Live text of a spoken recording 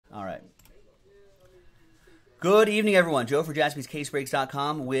All right. Good evening, everyone. Joe for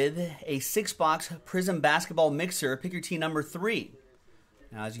JaspysCaseBreaks.com with a 6-box PRIZM basketball mixer. Pick your team number 3.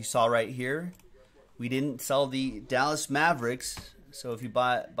 Now, as you saw right here, we didn't sell the Dallas Mavericks, so if you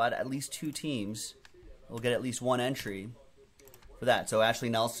bought at least 2 teams, we'll get at least 1 entry for that. So Ashley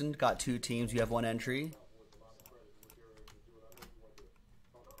Nelson got 2 teams. You have 1 entry.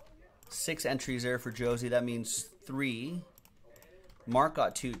 6 entries there for Josie. That means 3. Mark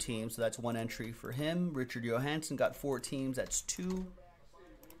got 2 teams, so that's 1 entry for him. Richard Johansson got 4 teams. That's 2.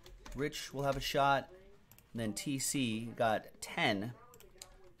 Rich will have a shot. And then TC got 10.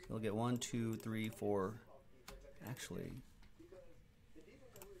 So he'll get 1, 2, 3, 4. Actually,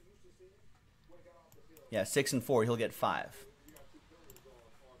 yeah, 6 and 4. He'll get 5.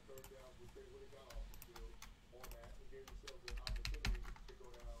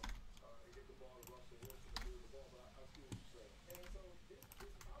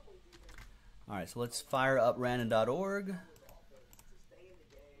 All right, so let's fire up random.org.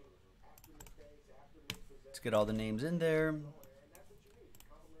 Let's get all the names in there.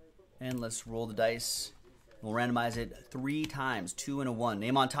 And let's roll the dice. We'll randomize it 3 times, 2 and a 1.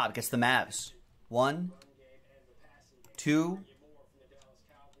 Name on top gets the Mavs. 1, 2,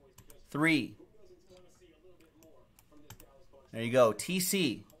 3. There you go,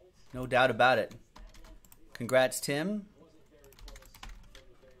 TC. No doubt about it. Congrats, Tim.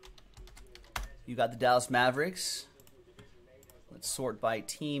 You got the Dallas Mavericks. Let's sort by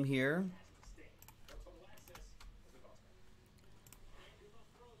team here.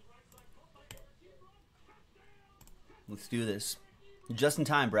 Let's do this. Just in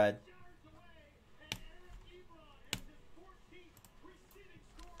time, Brad.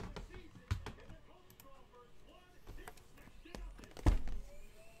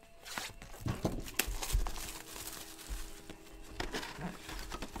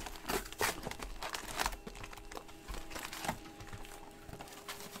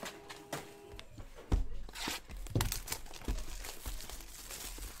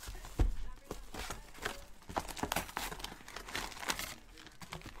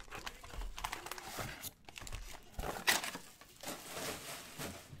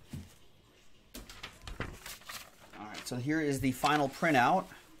 So here is the final printout.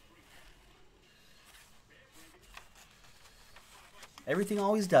 Everything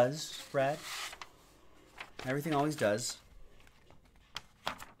always does, Brad. Everything always does.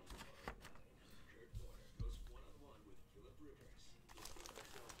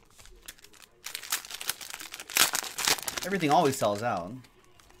 Everything always sells out.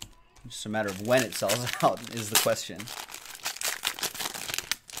 It's just a matter of when it sells out is the question.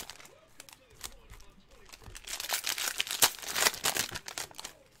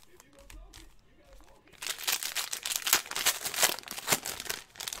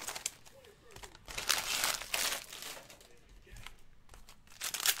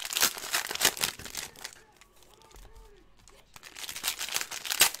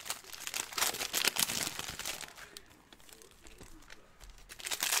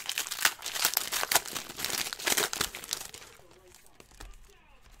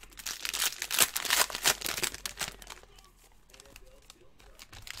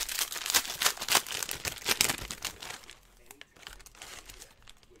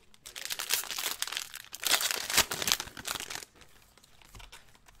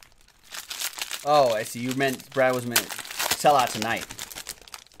 Oh, I see. You meant Brad was meant sell out tonight.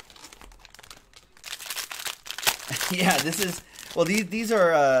 Yeah, this is these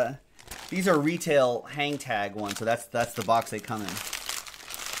are retail hang tag ones, so that's the box they come in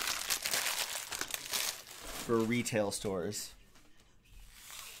for retail stores.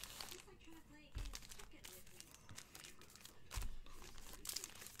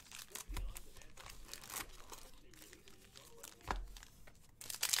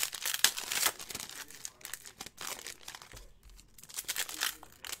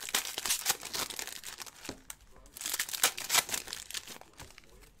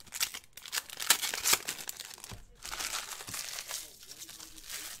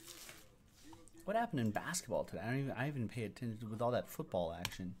 What happened in basketball today? I haven't paid attention with all that football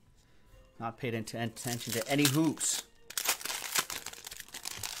action. Not paid attention to any hoops.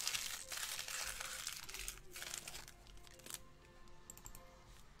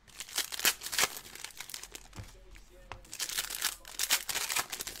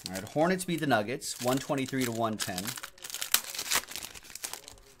 All right, Hornets beat the Nuggets, 123 to 110.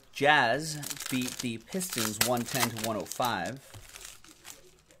 Jazz beat the Pistons, 110 to 105.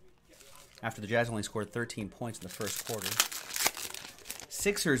 After the Jazz only scored 13 points in the first quarter.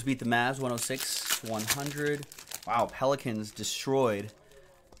 Sixers beat the Mavs, 106 to 100. Wow, Pelicans destroyed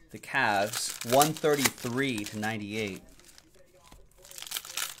The Cavs, 133-98.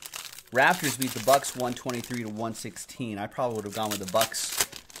 Raptors beat the Bucks 123-116. I probably would have gone with the Bucks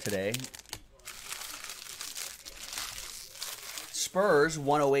today. Spurs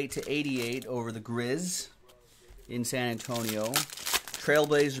 108-88 over the Grizz in San Antonio.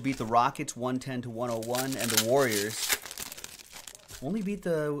 Trailblazers beat the Rockets 110-101, and the Warriors only beat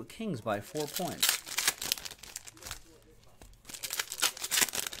the Kings by 4 points.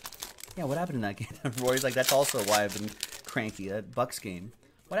 Yeah, what happened in that game? Roy's like, that's also why I've been cranky. That Bucks game.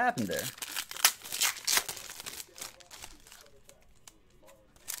 What happened there?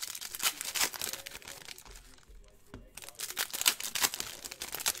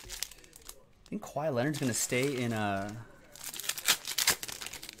 I think Kawhi Leonard's going to stay in he's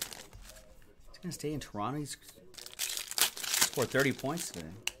going to stay in Toronto. He's scored 30 points today.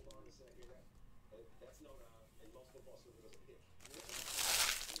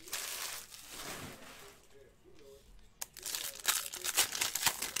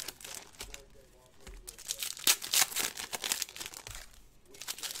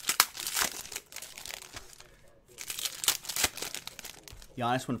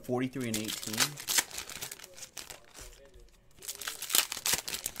 Giannis went 43-18.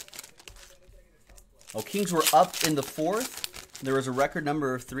 Oh, Kings were up in the fourth. There was a record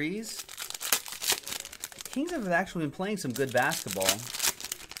number of threes. Kings have actually been playing some good basketball.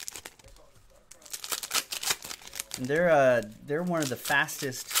 And they're one of the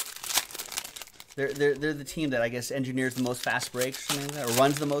fastest. They're the team that I guess engineers the most fast breaks or something like that, or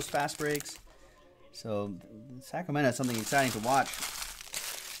runs the most fast breaks. So Sacramento is something exciting to watch.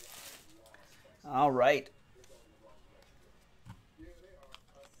 All right.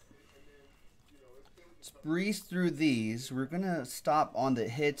 Let's breeze through these. We're going to stop on the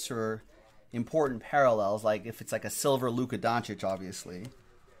hits or important parallels, like if it's like a silver Luka Doncic, obviously.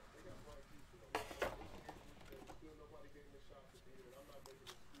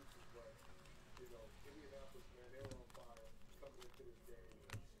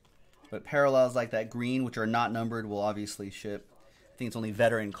 But parallels like that green, which are not numbered, will obviously ship. I think it's only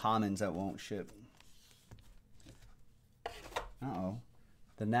veteran commons that won't ship. Uh-oh.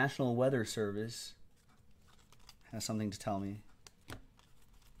 The National Weather Service has something to tell me.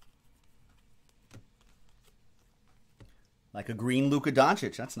 Like a green Luka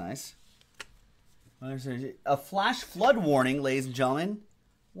Doncic. That's nice. There's a flash flood warning, ladies and gentlemen.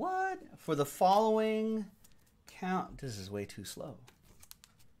 What? For the following count. This is way too slow.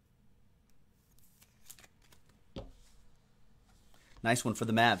 Nice one for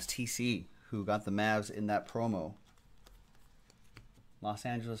the Mavs. TC, who got the Mavs in that promo. Los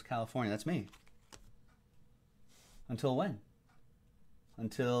Angeles, California. That's me. Until when?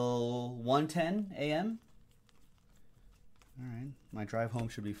 Until 1:10 a.m.? All right. My drive home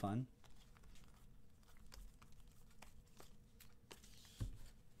should be fun.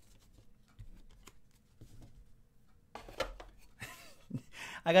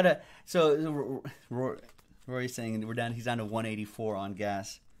 I gotta. So Rory's saying we're down. He's down to 184 on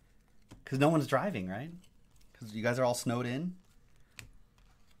gas because no one's driving, right? Because you guys are all snowed in.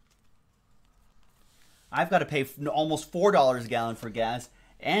 I've got to pay almost $4 a gallon for gas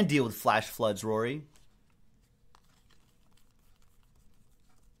and deal with flash floods, Rory.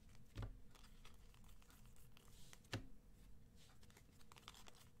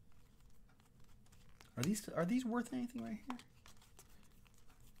 Are these worth anything right here?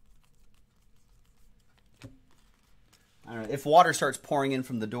 I don't know. If water starts pouring in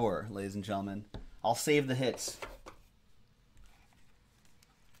from the door, ladies and gentlemen, I'll save the hits.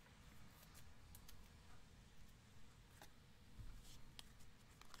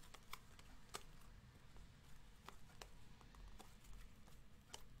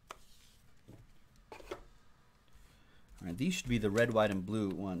 All right, these should be the red, white, and blue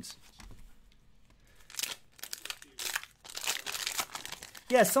ones.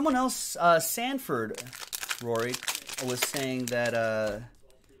 Yeah, someone else, Sanford, Rory, was saying that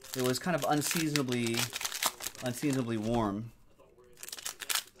it was kind of unseasonably warm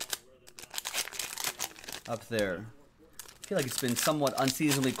up there. I feel like it's been somewhat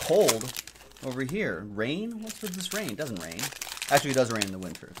unseasonably cold over here. Rain? What's with this rain? It doesn't rain. Actually, it does rain in the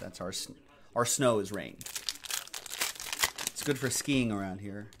winter. That's our snow is rain. It's good for skiing around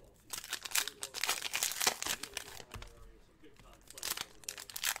here.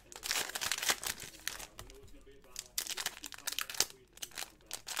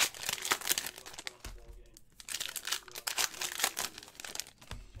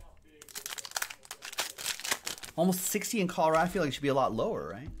 Almost 60 in Colorado. I feel like it should be a lot lower,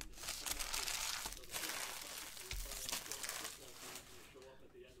 right?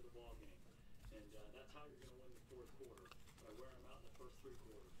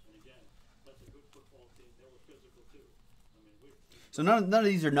 So none of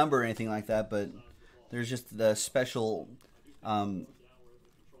these are numbered or anything like that, but there's just the special. I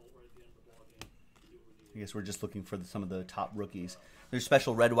guess we're just looking for some of the top rookies. There's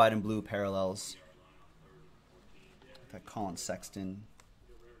special red, white, and blue parallels. That Colin Sexton,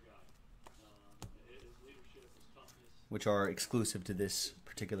 which are exclusive to this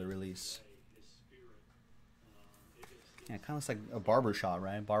particular release. Yeah, it kind of looks like a barbershop,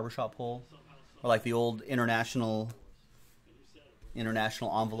 right? Barbershop pull, or like the old international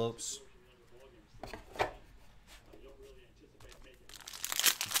envelopes.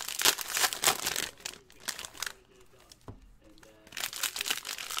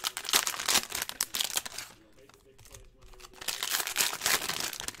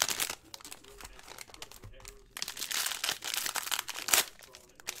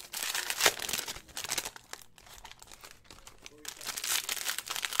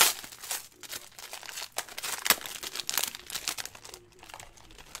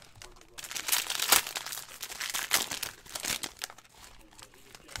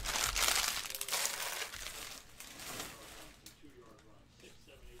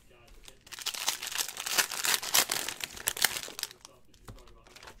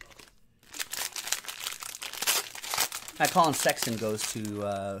 Colin Sexton goes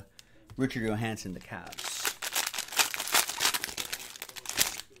to Richard Johansson, the Cavs.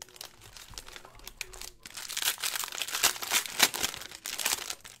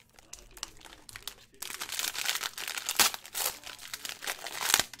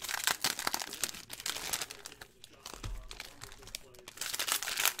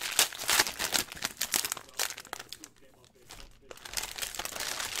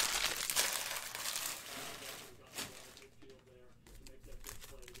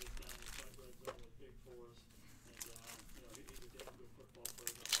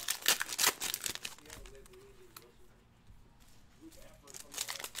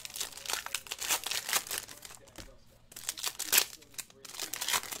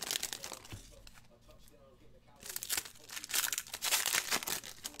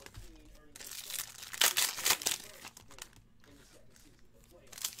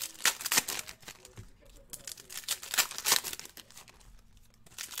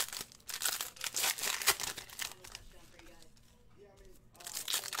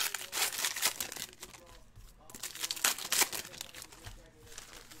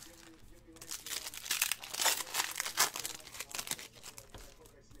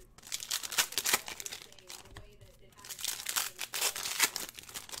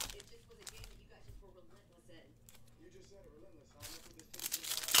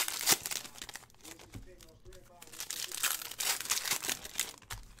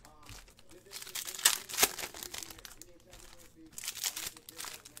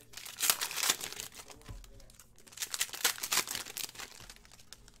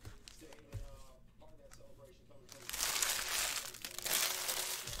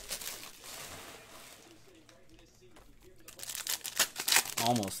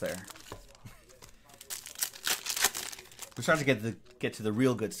 Almost there. We're starting to get to the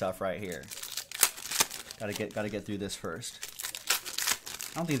real good stuff right here. Gotta get through this first.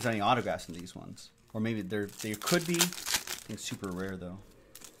 I don't think there's any autographs in these ones, or maybe there could be. I think it's super rare though.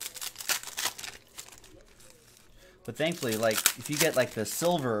 But thankfully, like if you get like the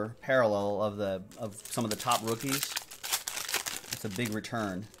silver parallel of some of the top rookies, it's a big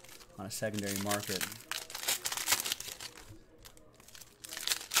return on a secondary market.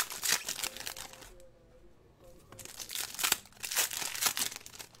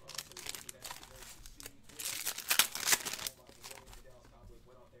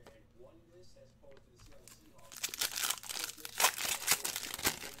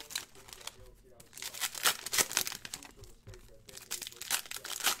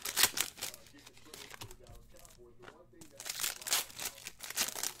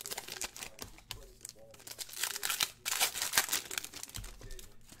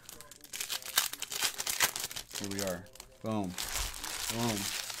 Here we are. Boom. Boom.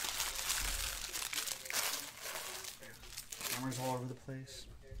 Cameras all over the place.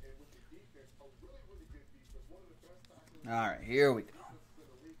 Alright, here we go.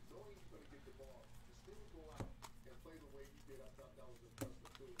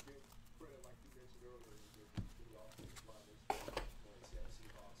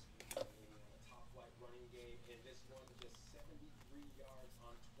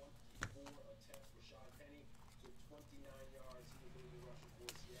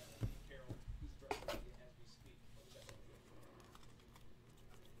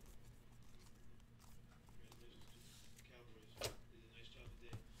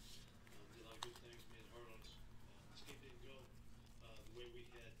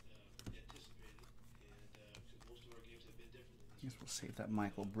 Save that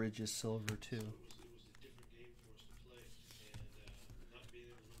Michael Bridges silver too.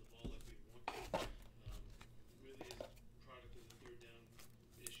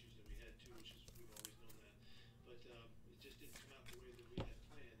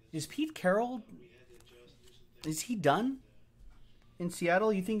 Is Pete Carroll? Is he done in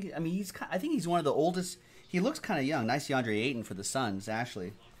Seattle? You think? I mean, I think he's one of the oldest. He looks kind of young. Nice DeAndre Ayton for the Suns.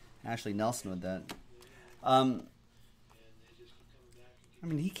 Ashley Nelson with that. I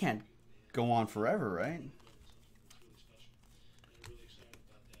mean, he can't go on forever, right?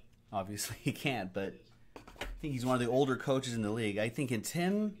 Obviously, he can't. But I think he's one of the older coaches in the league. I think it's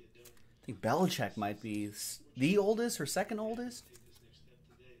him. I think Belichick might be the oldest or second oldest.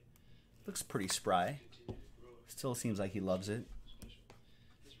 Looks pretty spry. Still seems like he loves it.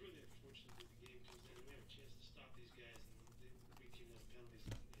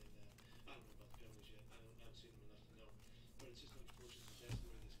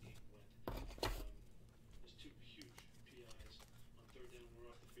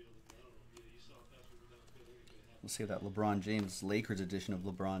 We'll see that LeBron James, Lakers edition of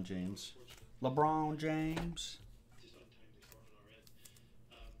LeBron James. LeBron James.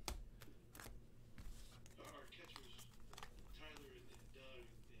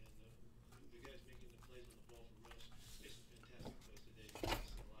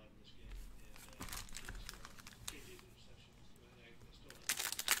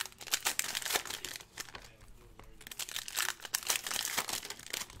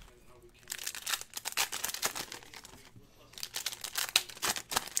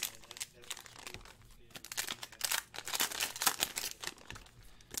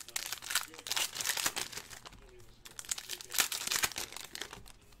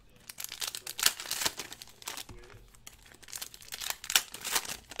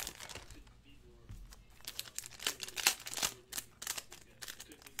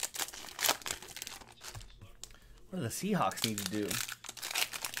 What do the Seahawks need to do?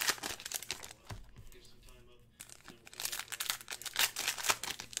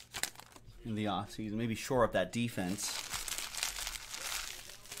 In the offseason, maybe shore up that defense.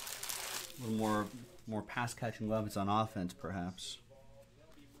 A little more pass catching weapons on offense, perhaps.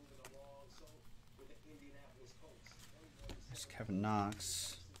 There's Kevin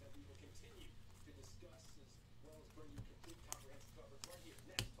Knox.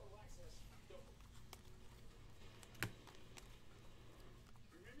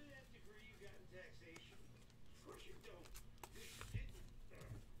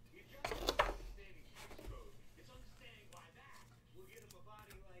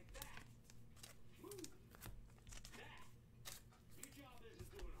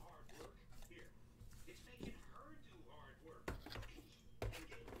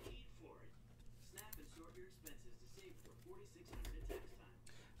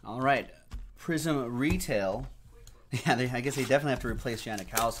 All right, PRIZM Retail. Yeah, I guess they definitely have to replace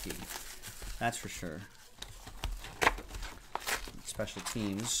Janikowski. That's for sure. Special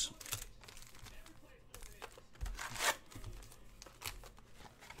teams.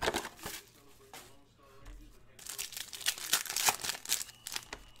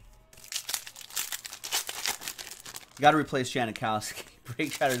 You got to replace Janikowski.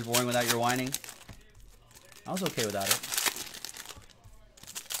 Break chatter is boring without your whining. I was okay without it.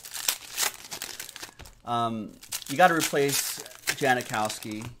 You got to replace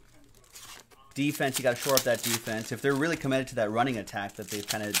Janikowski. Defense, you got to shore up that defense. If they're really committed to that running attack that they've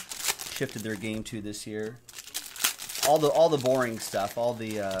kind of shifted their game to this year, all the boring stuff, all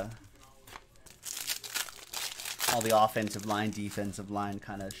the offensive line, defensive line,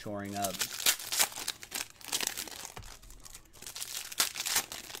 kind of shoring up.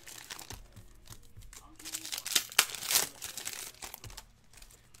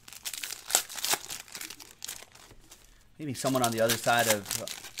 Maybe someone on the other side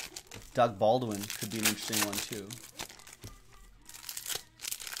of Doug Baldwin could be an interesting one, too.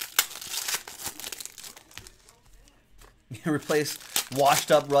 Replace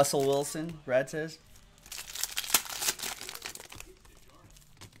washed-up Russell Wilson, Brad says.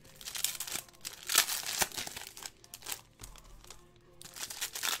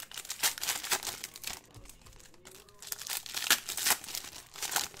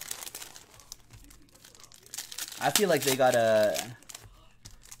 I feel like they gotta.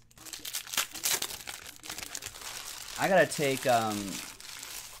 I gotta take.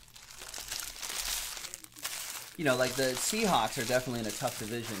 You know, like the Seahawks are definitely in a tough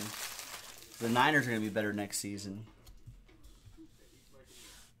division. The Niners are gonna be better next season.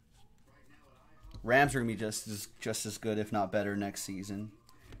 Rams are gonna be just as good, if not better, next season.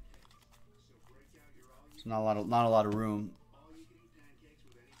 There's not a lot of room.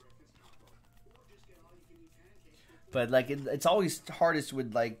 But like it's always hardest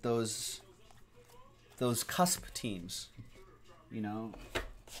with like those cusp teams, you know.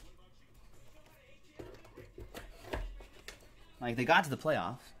 Like they got to the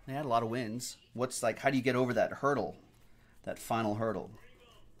playoffs, they had a lot of wins. What's like? How do you get over that hurdle, that final hurdle?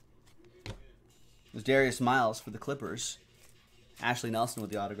 It was Darius Miles for the Clippers. Ashley Nelson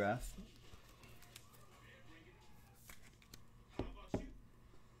with the autograph.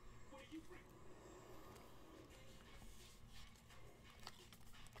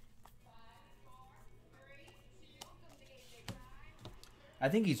 I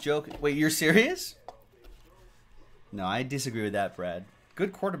think he's joking. Wait, you're serious? No, I disagree with that, Brad.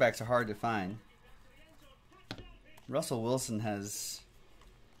 Good quarterbacks are hard to find. Russell Wilson has...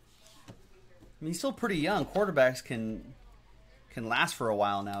 I mean, he's still pretty young. Quarterbacks can last for a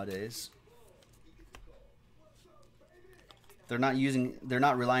while nowadays. They're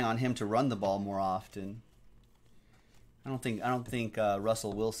not relying on him to run the ball more often. I don't think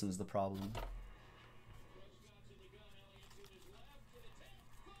Russell Wilson's the problem.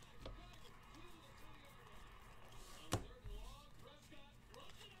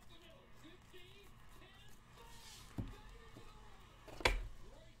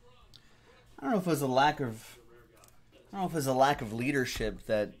 I don't know if it was a lack of. I don't know if it was a lack of leadership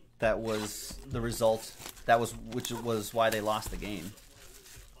that was the result. Which was why they lost the game.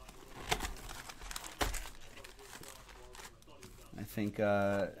 I think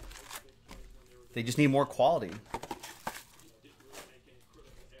they just need more quality.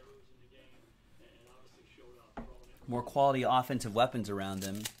 More quality offensive weapons around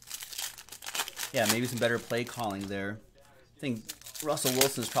them. Yeah, maybe some better play calling there. I think Russell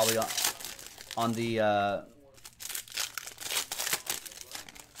Wilson's probably on the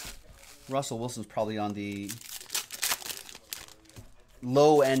Russell Wilson's probably on the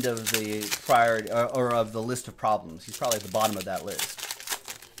low end of the priority or of the list of problems. He's probably at the bottom of that list.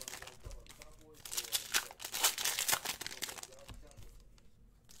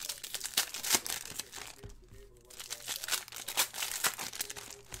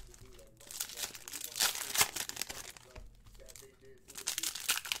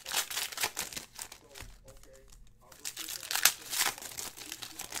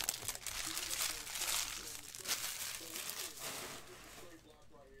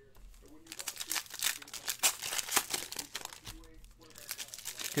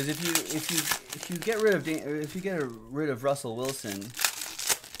 Because if you get rid of Russell Wilson,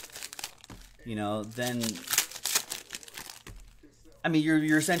 you know, then I mean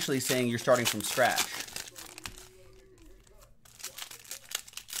you're essentially saying you're starting from scratch.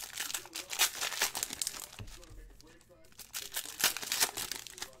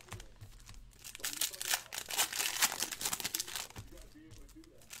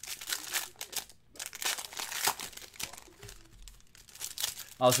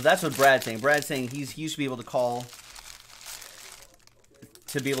 Oh, so that's what Brad's saying. Brad's saying he used to be able to call,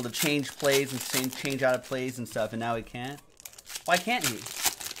 to be able to change plays and change out of plays and stuff, and now he can't? Why can't he?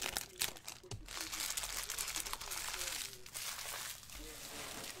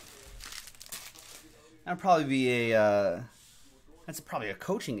 That'd probably be that's probably a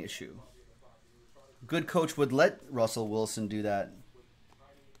coaching issue. A good coach would let Russell Wilson do that.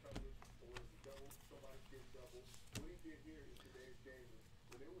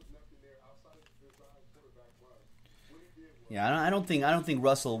 Yeah, I don't think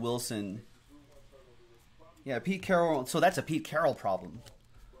Russell Wilson. Yeah, Pete Carroll. So that's a Pete Carroll problem,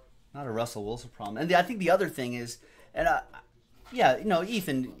 not a Russell Wilson problem. And I think the other thing is, and yeah, you know,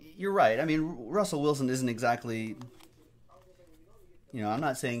 Ethan, you're right. I mean, Russell Wilson isn't exactly. You know, I'm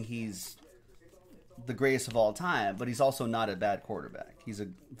not saying he's the greatest of all time, but he's also not a bad quarterback. He's a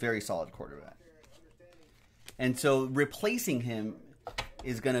very solid quarterback. And so replacing him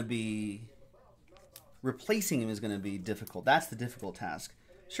is going to be difficult. That's the difficult task.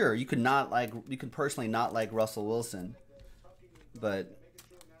 Sure, you could personally not like Russell Wilson, but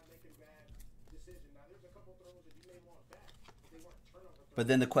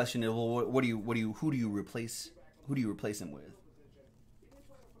then the question is, well, who do you replace him with?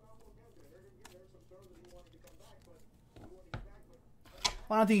 Well,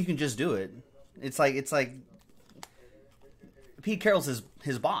 I don't think you can just do it. It's like Pete Carroll's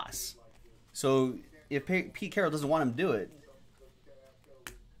his boss. So if Pete Carroll doesn't want him to do it,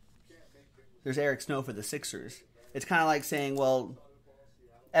 there's Eric Snow for the Sixers. It's kind of like saying, well,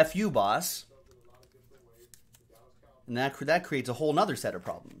 F you, boss. And that creates a whole other set of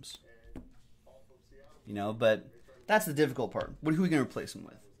problems. You know, but that's the difficult part. Who are we going to replace him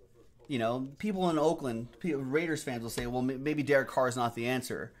with? You know, people in Oakland, Raiders fans will say, well, maybe Derek Carr is not the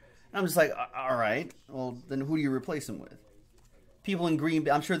answer. And I'm just like, all right, well, then who do you replace him with? People in Green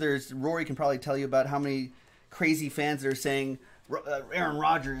Bay, I'm sure there's, Rory can probably tell you about how many crazy fans that are saying, Aaron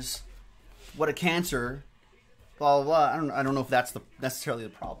Rodgers, what a cancer, blah, blah, blah. I don't know if that's necessarily the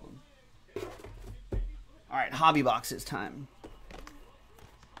problem. All right, hobby boxes time.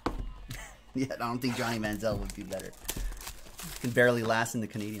 Yeah, I don't think Johnny Manziel would be better. He can barely last in the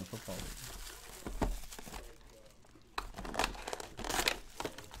Canadian Football League.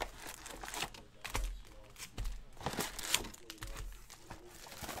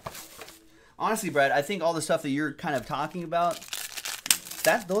 Honestly, Brad, I think all the stuff that you're kind of talking about,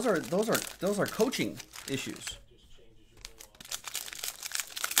 those are coaching issues.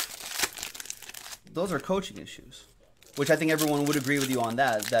 Those are coaching issues, which I think everyone would agree with you on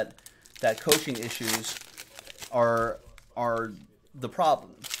that coaching issues are the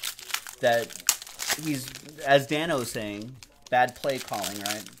problem. That he's, as Dano's saying, bad play calling,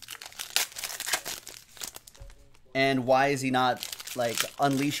 right? And why is he not like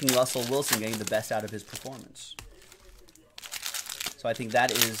unleashing Russell Wilson, getting the best out of his performance? So I think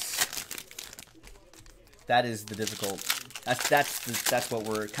that is the difficult. That's what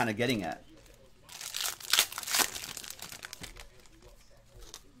we're kind of getting at.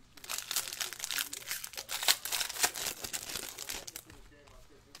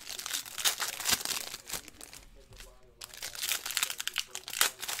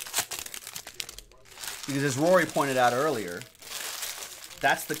 Because as Rory pointed out earlier,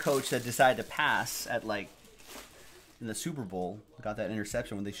 that's the coach that decided to pass at, like, in the Super Bowl, got that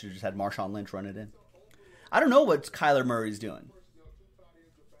interception when they should have just had Marshawn Lynch run it in. I don't know what Kyler Murray's doing.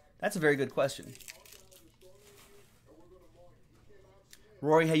 That's a very good question.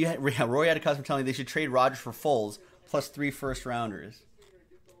 Rory had a customer telling me they should trade Rodgers for Foles plus 3 first-rounders.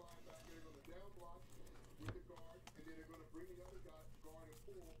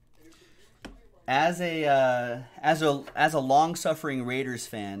 As a long-suffering Raiders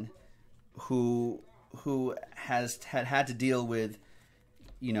fan who has had to deal with,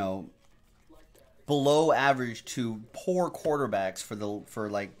 you know, below average to poor quarterbacks for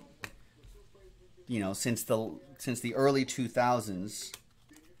like, you know, since the early 2000s,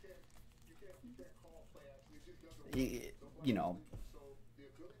 you know,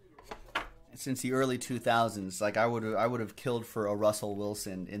 since the early 2000s, like I would have killed for a Russell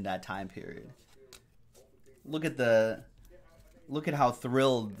Wilson in that time period. Look at how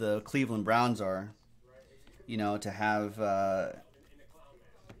thrilled the Cleveland Browns are, you know, to have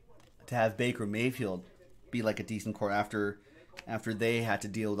Baker Mayfield be like a decent core after they had to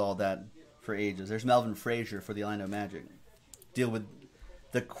deal with all that for ages. There's Melvin Frazier for the Orlando Magic, deal with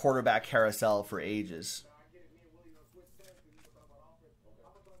the quarterback carousel for ages.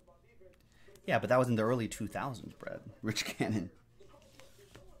 Yeah, but that was in the early 2000s, Brad. Rich Gannon.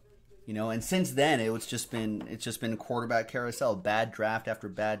 You know, and since then it's just been quarterback carousel, bad draft after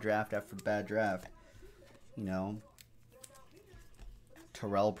bad draft after bad draft. You know,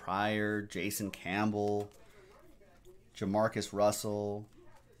 Terrell Pryor, Jason Campbell, Jamarcus Russell,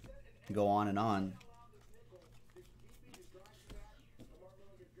 go on and on.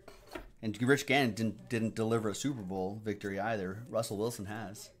 And Rich Gannon didn't deliver a Super Bowl victory either. Russell Wilson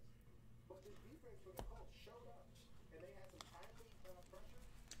has.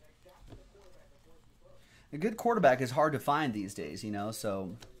 A good quarterback is hard to find these days, you know.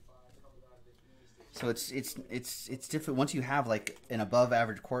 So it's different once you have like an above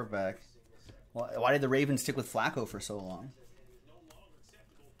average quarterback. Why did the Ravens stick with Flacco for so long?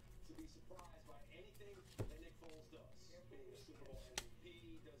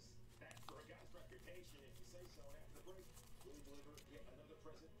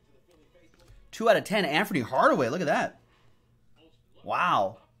 Two out of 10, Anthony Hardaway. Look at that.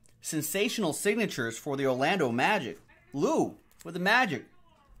 Wow. Sensational signatures for the Orlando Magic. Lou, with the Magic.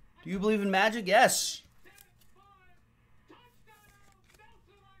 Do you believe in magic? Yes.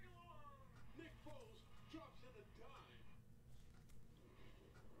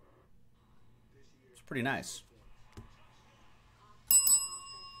 It's pretty nice.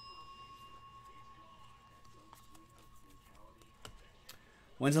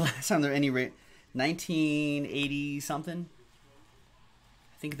 When's the last time there any 1980 something?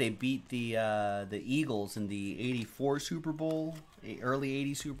 I think they beat the Eagles in the 84 Super Bowl, early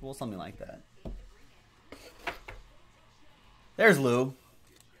 80 Super Bowl, something like that. There's Lou.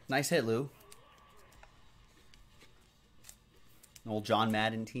 Nice hit, Lou. An old John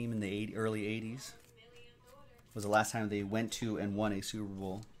Madden team in the early 80s. Was the last time they went to and won a Super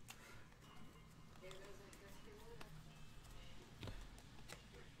Bowl.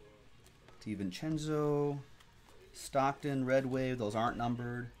 DiVincenzo, Stockton, Red Wave, those aren't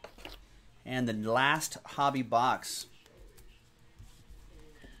numbered. And the last hobby box.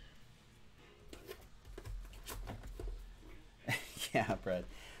 Yeah, Brett.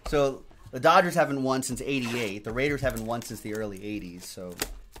 So the Dodgers haven't won since '88. The Raiders haven't won since the early '80s. So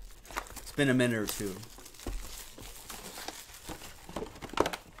it's been a minute or two.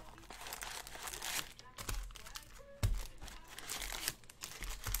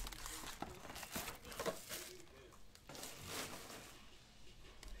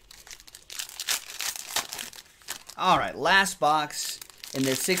 All right, last box in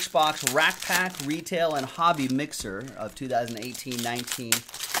the 6-box Rack Pack Retail and Hobby Mixer of 2018-19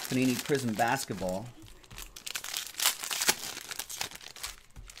 Panini PRIZM Basketball.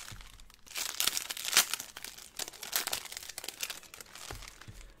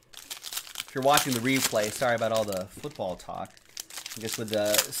 If you're watching the replay, sorry about all the football talk. I guess with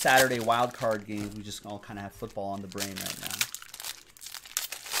the Saturday wild card games, we just all kind of have football on the brain right now.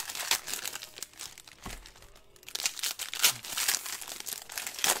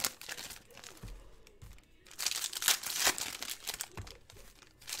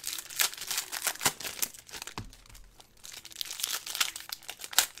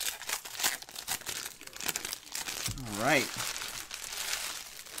 All right.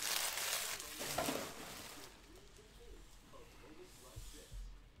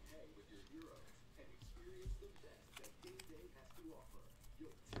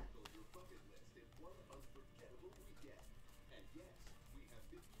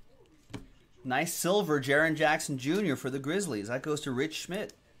 Nice silver Jaren Jackson Jr. for the Grizzlies. That goes to Rich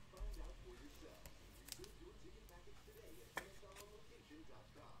Schmidt.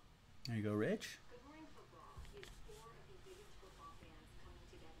 There you go, Rich.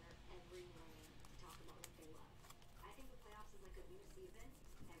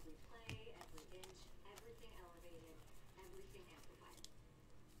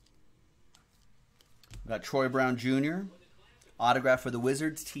 We've got Troy Brown Jr. Autograph for the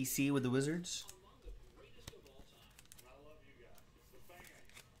Wizards. TC with the Wizards.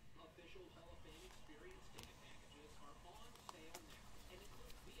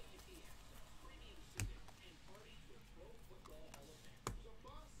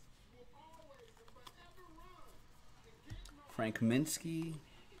 Frank Kaminsky.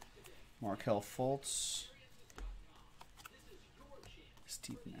 Markelle Fultz.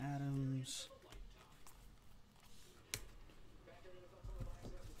 Stephen Adams.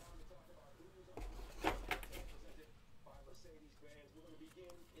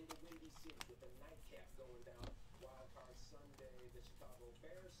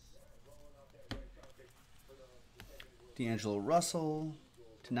 D'Angelo Russell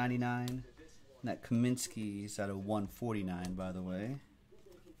to 99. And that Kaminsky's out of 149, by the way.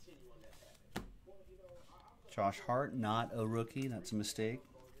 Josh Hart, not a rookie. That's a mistake.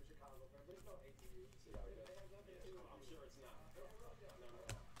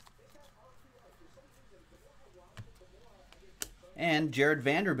 And Jared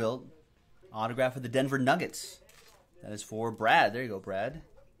Vanderbilt, autograph of the Denver Nuggets. That is for Brad. There you go, Brad.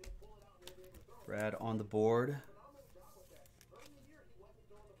 Brad on the board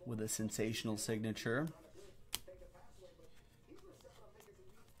with a sensational signature.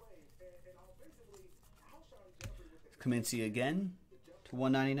 Kaminsky again to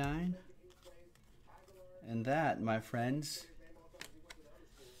 199. And that, my friends,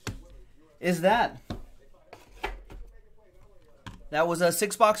 is that. That was a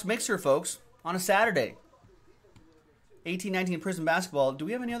 6-box mixer, folks, on a Saturday. 18-19 PRIZM Basketball. Do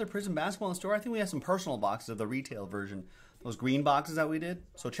we have any other PRIZM Basketball in the store? I think we have some personal boxes of the retail version. Those green boxes that we did.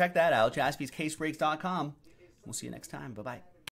 So check that out, jaspyscasebreaks.com. We'll see you next time. Bye-bye.